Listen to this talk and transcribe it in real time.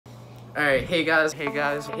Alright, hey guys,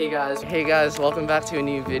 welcome back to a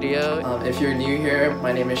new video. If you're new here,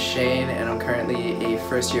 my name is Shane and I'm currently a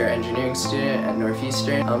first year engineering student at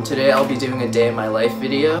Northeastern. Today I'll be doing a day in my life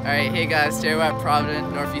video. Alright, hey guys, today we're at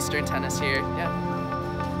Providence, Northeastern tennis here.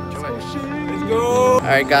 Yeah, enjoy. Let's go!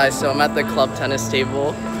 Alright guys, so I'm at the club tennis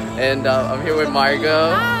table and I'm here with Margot,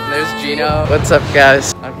 and there's Gino. What's up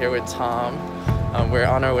guys? I'm here with Tom. We're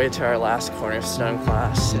on our way to our last Cornerstone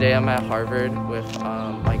class. Today I'm at Harvard with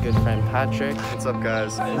my good friend Patrick. What's up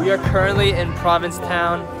guys? We are currently in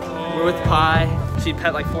Provincetown. We're with Pi. She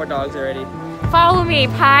pet like 4 dogs already. Follow me,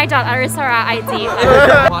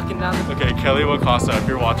 pi.arisara.id. Walking down the Okay, Kelly Wakasa, if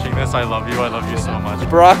you're watching this, I love you so much.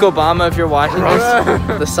 Barack Obama, if you're watching this.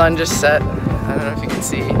 The sun just set. I don't know if you can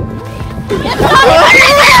see.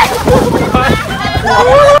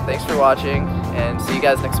 Thanks for watching and see you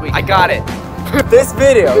guys next week. I got it. This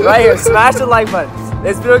video right here, smash the like button.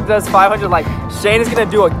 This video does 500 likes. Shane is gonna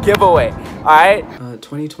do a giveaway, alright?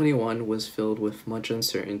 2021 was filled with much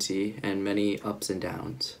uncertainty and many ups and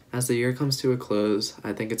downs. As the year comes to a close,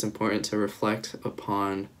 I think it's important to reflect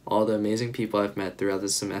upon all the amazing people I've met throughout the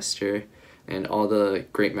semester and all the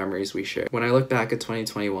great memories we share. When I look back at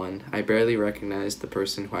 2021, I barely recognized the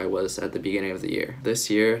person who I was at the beginning of the year. This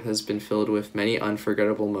year has been filled with many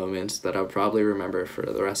unforgettable moments that I'll probably remember for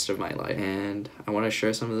the rest of my life, and I want to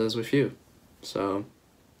share some of those with you. So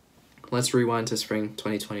let's rewind to spring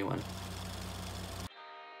 2021.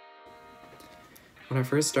 When I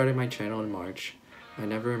first started my channel in March, I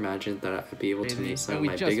never imagined that I'd be able to meet some of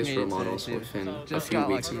my biggest role models within a few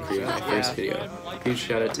weeks of creating my first video. Huge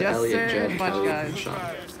shout out to Elliot, Jed, Kelly, and Sean.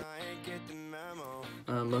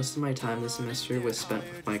 Most of my time this semester was spent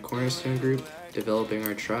with my Cornerstone group, developing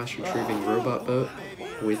our trash retrieving robot boat,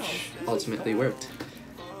 which ultimately worked.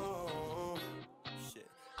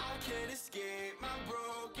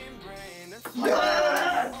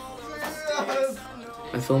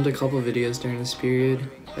 I filmed a couple videos during this period.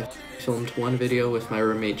 I filmed one video with my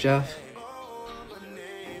roommate Jeff,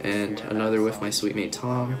 and another with my sweet mate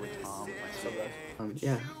Tom.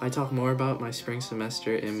 Yeah, I talk more about my spring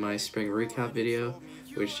semester in my spring recap video,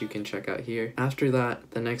 which you can check out here. After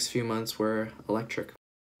that, the next few months were electric.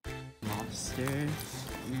 Monster,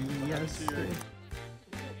 yes sir.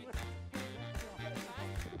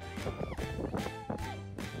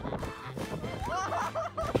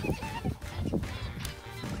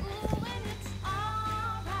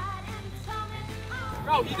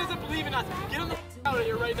 Bro, he doesn't believe in us. Get him the out of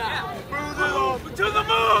here right now. Yeah. To the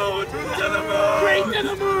moon! To the moon! Straight to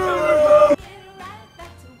the moon!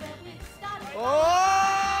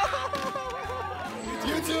 Oh!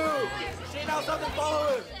 You too! Shane out something,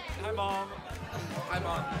 follow him! Hi, Mom. Hi,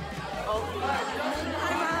 Mom. Oh.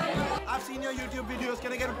 Hi, Mom. I've seen your YouTube videos.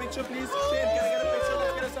 Can I get a picture, please? Shane, can I get a picture?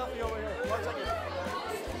 Let's get a selfie over here. 1 second.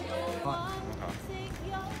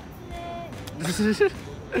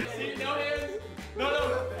 See, no hands. No,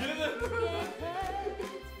 get in there.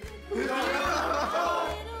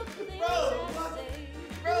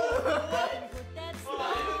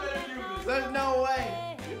 There's no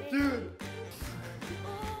way. Dude.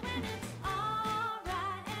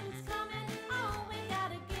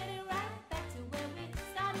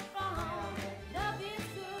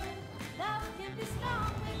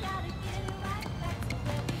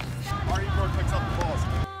 Picks up the balls.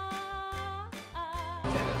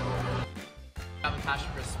 Have a passion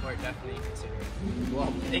for sport, definitely consider it.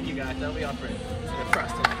 Well, thank you guys. That'll be all for it. Good for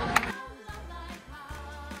us.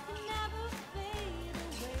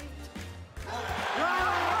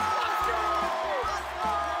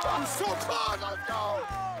 I'm so close. Let's go.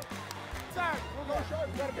 Zach, we'll go short.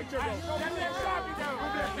 We got a picture, bro. Get that sharpie down.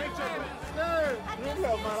 We'll get a picture. Hey, man,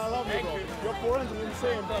 I love you, bro. Your forehand is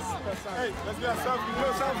insane. Hey, let's get a selfie.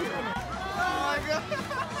 We'll selfie. Oh my God.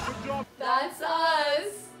 Good job. That's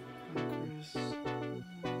us.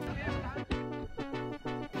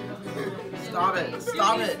 Stop it!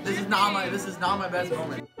 Stop it! This is not my best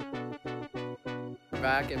moment. We're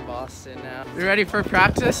back in Boston now. You ready for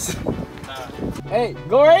practice? Hey,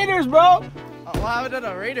 go Raiders, bro! What happened to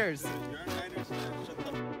the Raiders?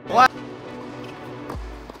 What?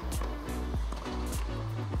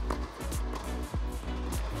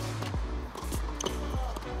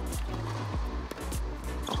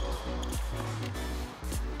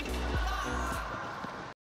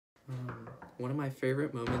 One of my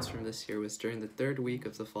favorite moments from this year was during the 3rd week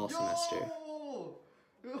of the fall semester.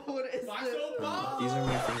 What is this? These are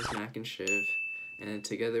my friends Mac and Shiv, and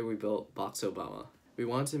together we built Box Obama. We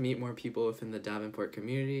wanted to meet more people within the Davenport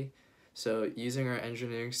community, so using our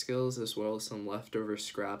engineering skills as well as some leftover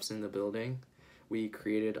scraps in the building, we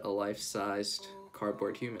created a life-sized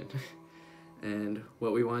cardboard human. And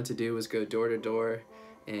what we wanted to do was go door to door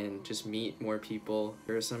and just meet more people.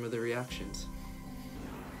 Here are some of the reactions.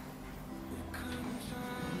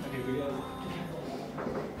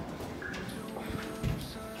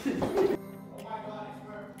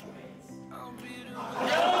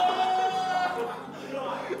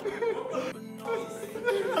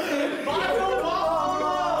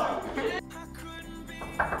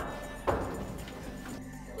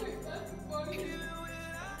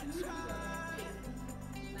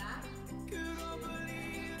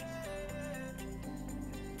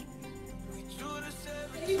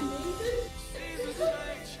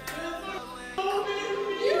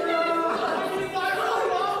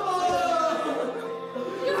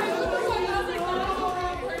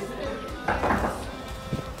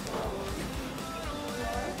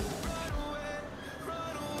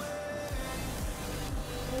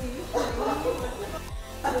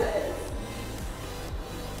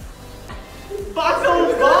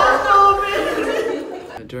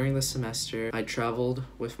 During the semester, I traveled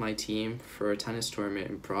with my team for a tennis tournament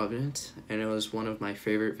in Providence, and it was one of my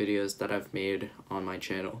favorite videos that I've made on my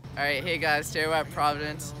channel. Alright, hey guys, today we're at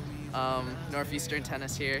Providence, Northeastern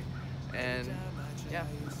tennis here, and yeah,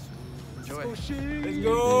 enjoy. Let's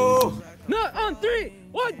go! Not on 3!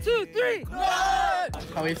 1, 2, 3! How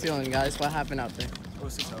are we feeling, guys? What happened out there? It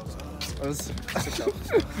was 6 hours. It was 6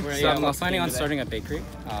 So I'm planning on starting a bakery,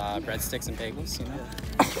 breadsticks and bagels, you know?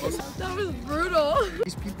 That was brutal.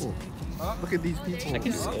 These people. Look at these people. I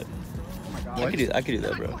could do it. I could do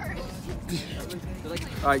that, bro.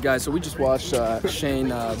 Alright guys, so we just watched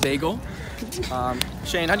Shane bagel.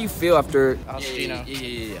 Shane, how do you feel after... Gino.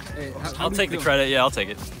 Hey, I'll take the credit, yeah, I'll take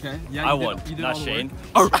it. Okay. Yeah, I you won, did not all the Shane.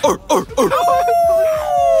 work.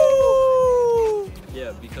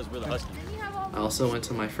 Yeah, because we're the Huskies. I also went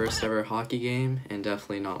to my first ever hockey game, and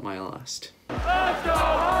definitely not my last. Let's go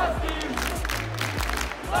Huskies!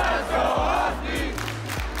 Let's go Huskies!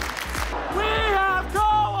 We have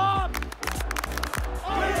co-op!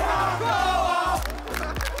 We have co-op!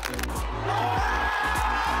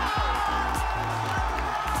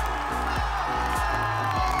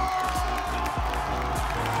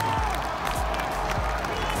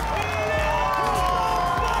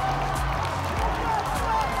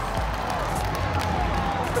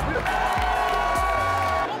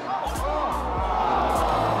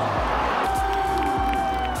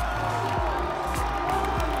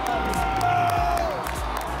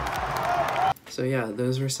 So yeah,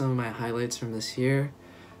 those were some of my highlights from this year.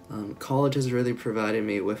 College has really provided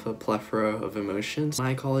me with a plethora of emotions.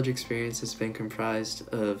 My college experience has been comprised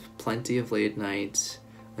of plenty of late nights,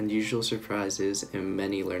 unusual surprises, and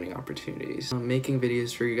many learning opportunities. Making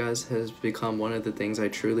videos for you guys has become one of the things I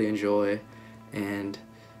truly enjoy, and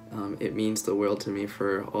it means the world to me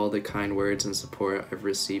for all the kind words and support I've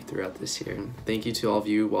received throughout this year. Thank you to all of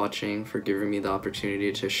you watching for giving me the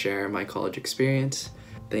opportunity to share my college experience.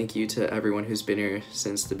 Thank you to everyone who's been here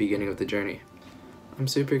since the beginning of the journey. I'm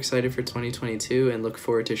super excited for 2022 and look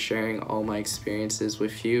forward to sharing all my experiences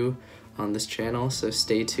with you on this channel, so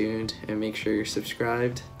stay tuned and make sure you're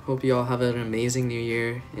subscribed. Hope you all have an amazing new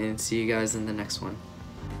year, and see you guys in the next one.